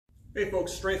Hey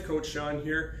folks, Strength Coach Shawn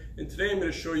here, and today I'm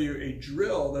going to show you a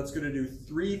drill that's going to do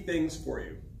three things for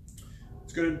you.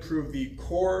 It's going to improve the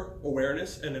core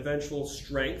awareness and eventual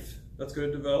strength that's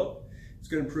going to develop. It's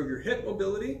going to improve your hip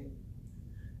mobility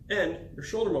and your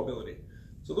shoulder mobility.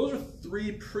 So those are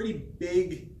three pretty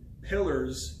big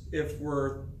pillars if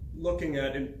we're looking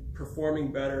at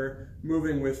performing better,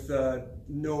 moving with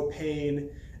no pain,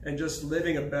 and just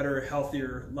living a better,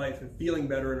 healthier life and feeling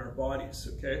better in our bodies,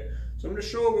 okay? So I'm going to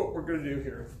show you what we're going to do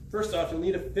here. First off, you'll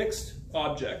need a fixed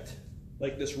object,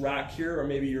 like this rack here, or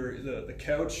maybe the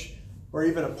couch, or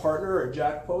even a partner or a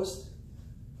jack post.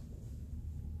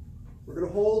 We're going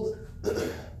to hold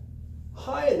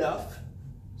high enough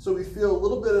so we feel a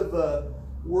little bit of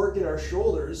work in our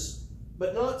shoulders,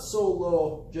 but not so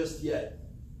low just yet.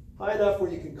 High enough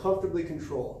where you can comfortably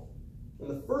control. And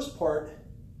the first part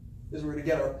is we're going to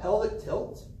get our pelvic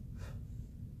tilt,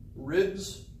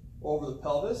 ribs over the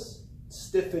pelvis,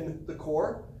 stiffen the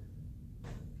core,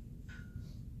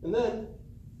 and then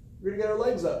we're going to get our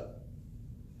legs up.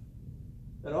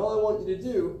 And all I want you to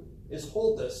do is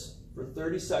hold this for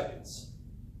 30 seconds.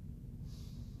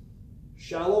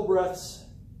 Shallow breaths,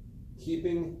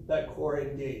 keeping that core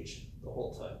engaged the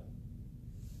whole time.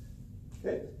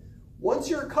 Okay? Once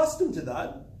you're accustomed to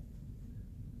that,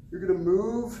 you're going to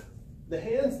move the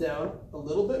hands down a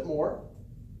little bit more,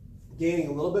 gaining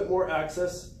a little bit more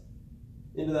access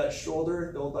into that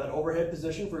shoulder, that overhead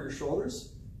position for your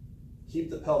shoulders. Keep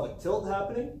the pelvic tilt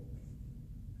happening.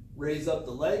 Raise up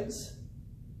the legs.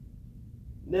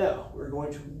 Now we're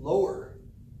going to lower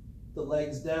the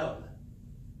legs down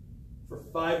for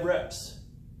 5 reps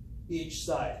each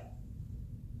side.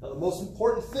 Now the most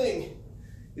important thing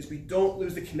is we don't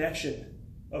lose the connection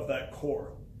of that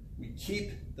core. We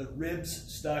keep the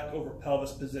ribs stacked over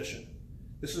pelvis position.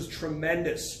 This is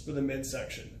tremendous for the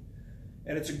midsection.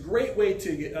 And it's a great way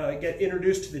to get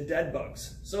introduced to the dead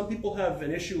bugs. Some people have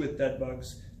an issue with dead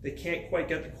bugs. They can't quite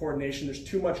get the coordination. There's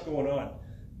too much going on.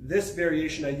 This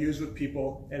variation I use with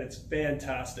people, and it's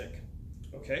fantastic.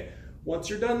 Okay?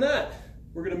 Once you're done that,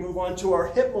 we're going to move on to our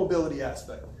hip mobility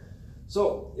aspect.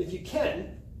 So if you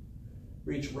can,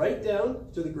 reach right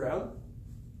down to the ground.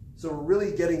 So we're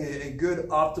really getting a good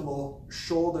optimal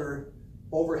shoulder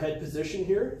overhead position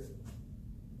here.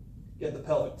 Get the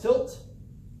pelvic tilt,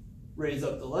 raise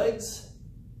up the legs,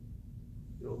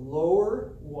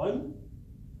 lower one,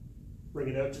 bring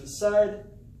it out to the side,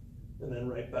 and then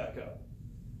right back up.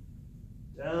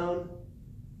 Down,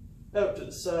 out to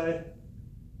the side,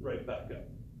 right back up.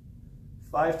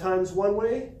 5 times one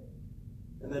way,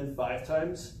 and then 5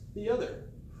 times the other.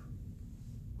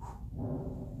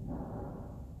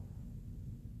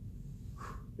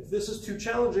 If this is too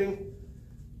challenging,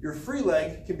 your free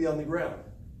leg can be on the ground.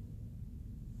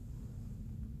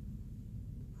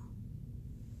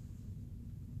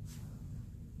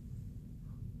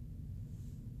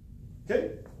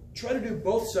 Okay, try to do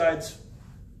both sides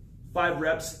 5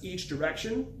 reps each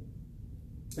direction,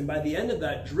 and by the end of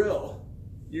that drill,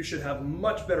 you should have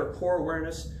much better core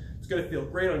awareness. It's going to feel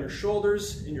great on your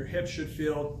shoulders, and your hips should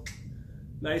feel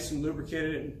nice and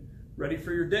lubricated and ready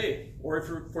for your day or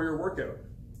for your workout.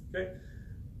 Okay,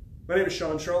 my name is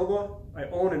Shawn. I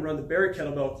own and run the Barry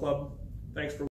Kettlebell Club. Thanks for